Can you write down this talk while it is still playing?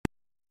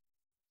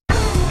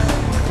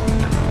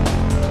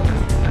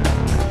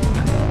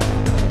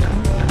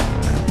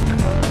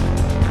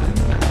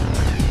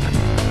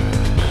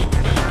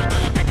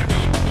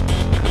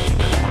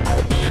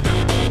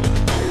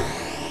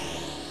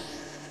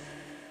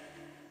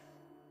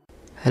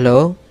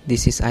Hello,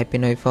 this is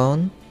iPinoy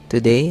Phone.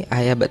 Today,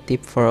 I have a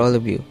tip for all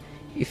of you.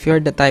 If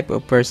you're the type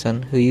of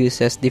person who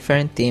uses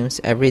different themes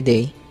every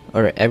day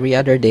or every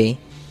other day,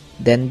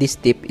 then this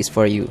tip is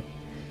for you.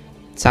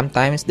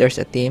 Sometimes there's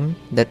a theme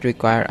that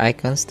require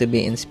icons to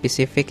be in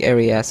specific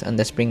areas on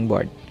the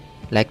Springboard,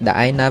 like the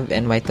iNav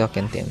and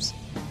YToken themes.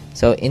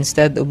 So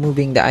instead of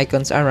moving the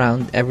icons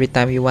around every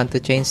time you want to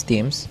change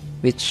themes,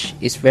 which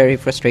is very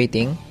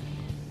frustrating,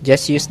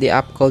 just use the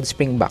app called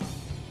Springback.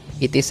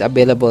 It is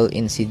available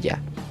in cydia.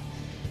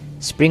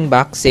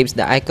 Springback saves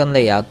the icon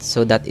layout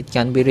so that it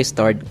can be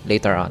restored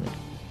later on.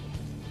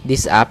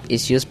 This app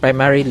is used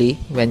primarily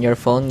when your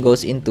phone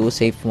goes into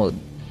safe mode.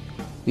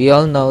 We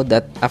all know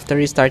that after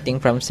restarting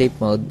from safe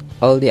mode,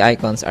 all the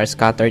icons are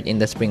scattered in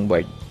the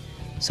Springboard.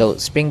 So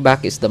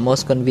Springback is the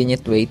most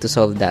convenient way to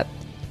solve that.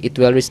 It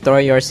will restore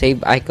your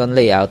saved icon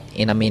layout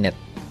in a minute.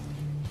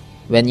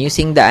 When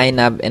using the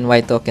iNav and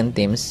YToken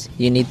themes,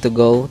 you need to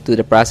go to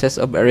the process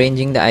of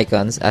arranging the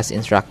icons as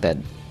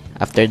instructed.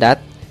 After that,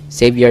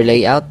 save your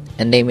layout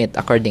and name it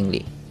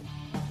accordingly.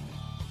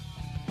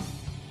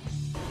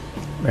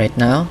 Right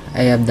now,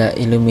 I have the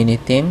Illumini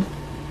theme,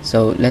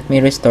 so let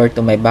me restore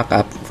to my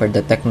backup for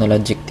the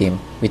Technologic theme,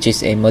 which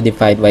is a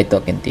modified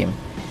YToken theme.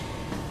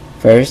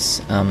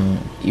 First,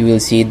 you will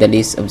see the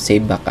list of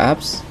saved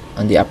backups.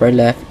 On the upper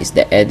left is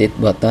the Edit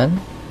button,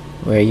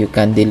 where you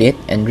can delete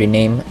and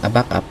rename a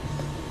backup.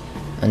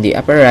 On the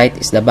upper right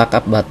is the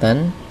Backup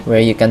button,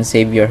 where you can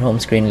save your home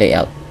screen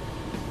layout.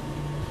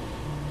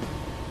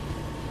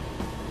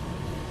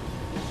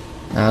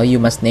 Now you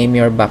must name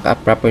your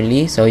backup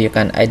properly so you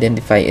can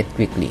identify it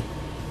quickly.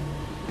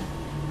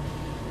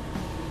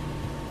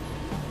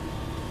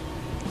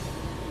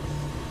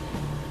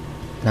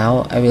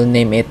 Now I will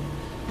name it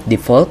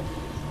Default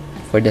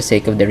for the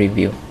sake of the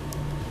review.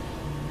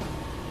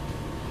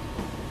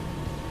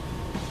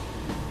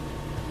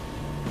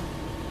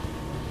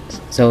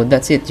 So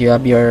that's it, you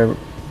have your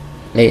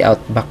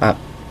layout backup.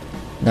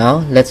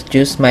 Now let's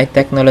choose my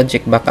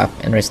Technologic backup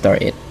and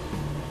restore it.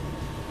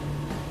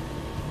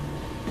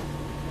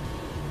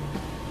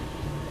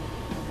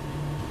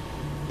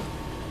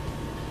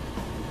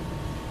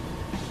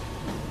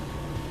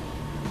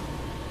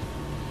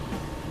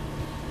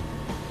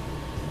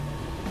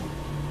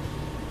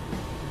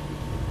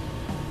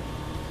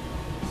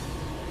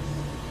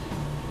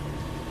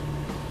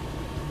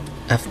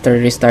 After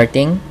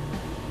restarting,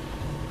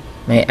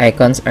 my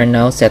icons are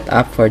now set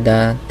up for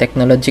the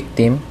Technologic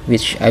theme,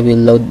 which I will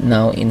load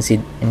now in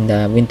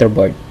the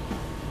Winterboard.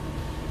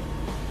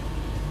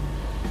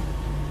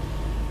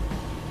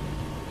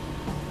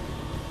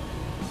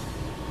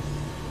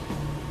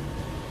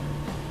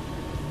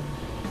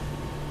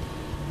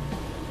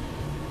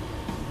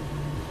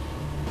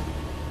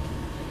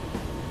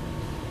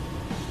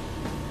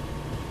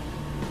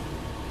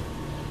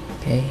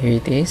 Okay, here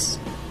it is.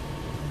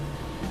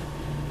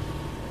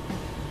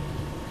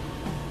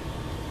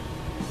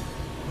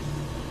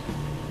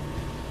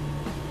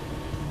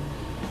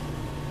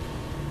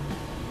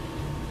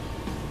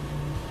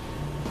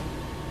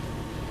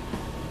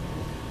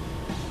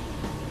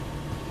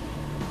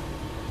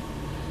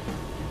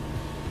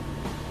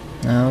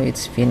 Now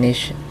it's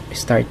finished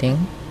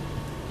starting.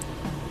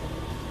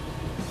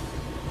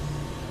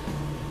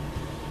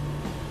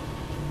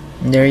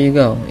 And there you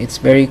go. It's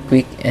very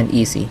quick and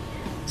easy.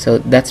 So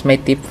that's my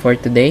tip for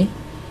today.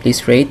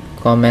 Please rate,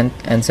 comment,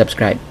 and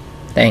subscribe.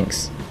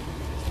 Thanks.